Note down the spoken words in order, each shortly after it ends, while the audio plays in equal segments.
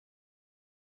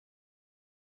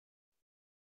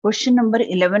Question number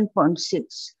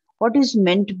 11.6. What is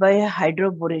meant by a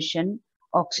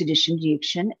hydroboration-oxidation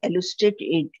reaction? Illustrate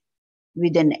it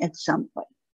with an example.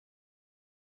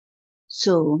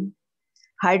 So,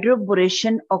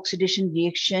 hydroboration-oxidation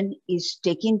reaction is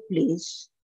taking place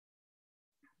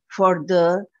for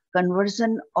the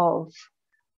conversion of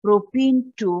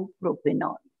propene to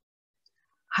propanol.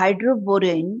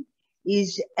 Hydroborane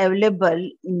is available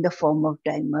in the form of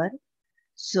dimer.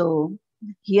 So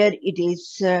here it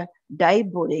is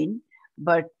diborane,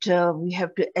 but we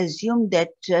have to assume that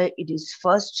it is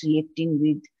first reacting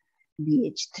with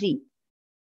BH3.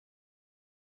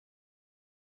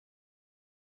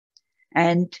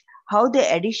 And how the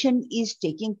addition is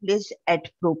taking place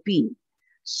at propene.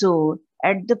 So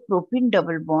at the propene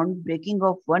double bond, breaking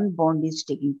of one bond is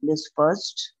taking place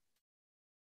first,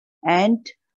 and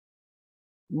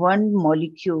one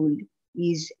molecule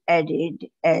is added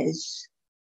as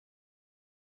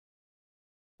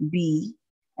B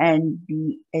and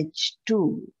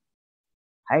BH2,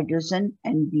 hydrogen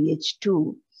and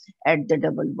BH2 at the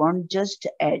double bond. Just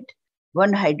add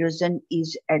one hydrogen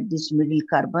is at this middle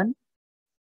carbon,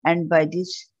 and by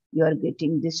this you are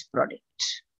getting this product.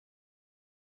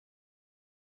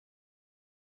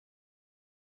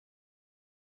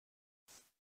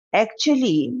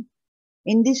 Actually,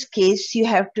 in this case, you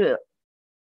have to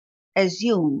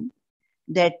assume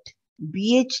that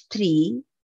BH3,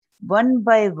 one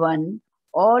by one,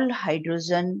 all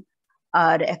hydrogen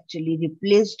are actually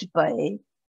replaced by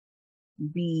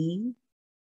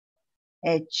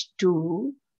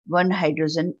BH2. One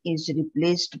hydrogen is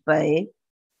replaced by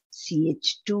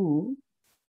CH2,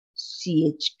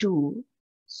 CH2,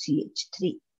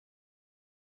 CH3.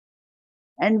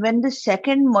 And when the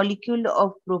second molecule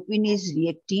of propene is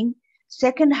reacting,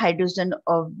 second hydrogen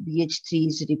of BH3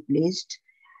 is replaced.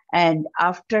 And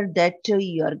after that,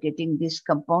 you are getting this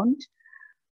compound,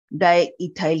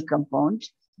 diethyl compound.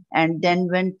 And then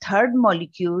when third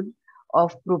molecule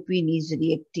of propene is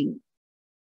reacting,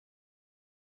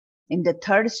 in the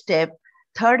third step,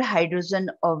 third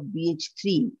hydrogen of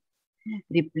BH3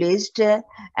 replaced,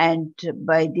 and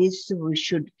by this we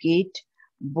should get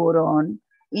boron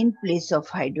in place of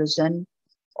hydrogen,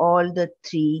 all the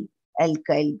three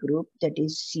alkyl group, that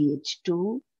is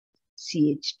CH2,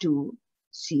 CH2,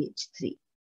 CH3.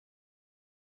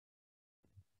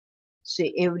 So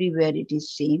everywhere it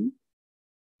is same,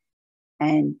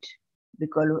 and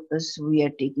because we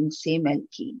are taking same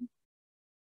alkene.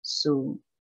 So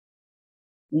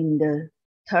in the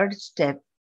third step,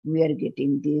 we are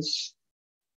getting this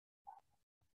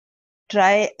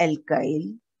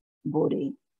trialkyl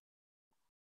borane.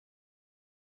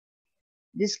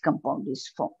 This compound is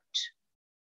formed.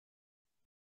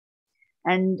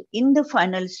 And in the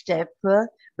final step,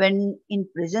 when in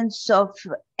presence of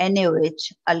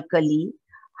NaOH, alkali,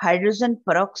 hydrogen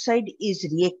peroxide is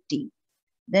reacting,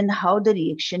 then how the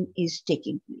reaction is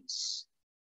taking place?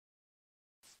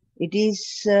 It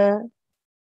is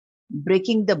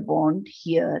breaking the bond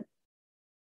here.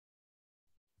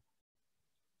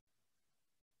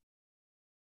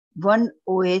 One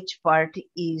OH part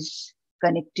is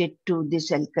connected to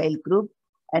this alkyl group,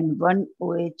 and one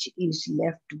OH is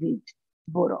left with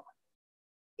boron.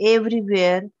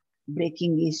 Everywhere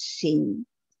breaking is same,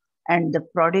 and the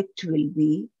product will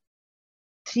be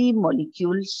 3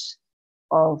 molecules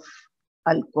of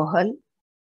alcohol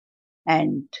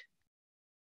and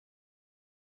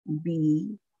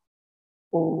B,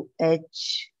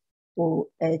 OH,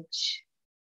 OH,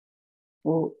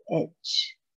 OH.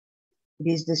 It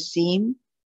is the same,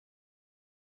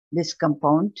 this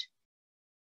compound,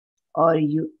 or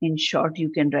you, in short, you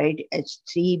can write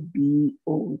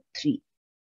H3BO3,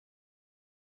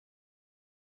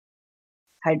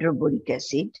 hydroboric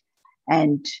acid.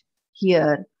 And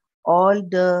here all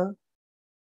the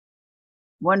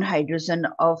one hydrogen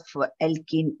of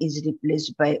alkene is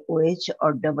replaced by OH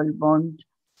or double bond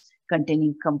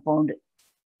containing compound.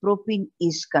 Propene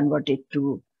is converted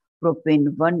to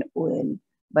propane 1-OL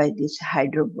by this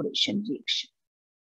hydroboration reaction.